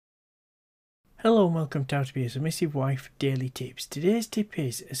Hello and welcome to How to Be a Submissive Wife Daily Tips. Today's tip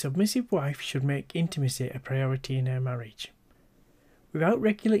is a submissive wife should make intimacy a priority in her marriage. Without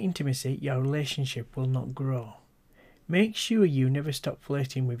regular intimacy, your relationship will not grow. Make sure you never stop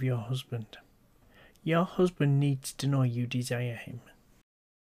flirting with your husband. Your husband needs to know you desire him.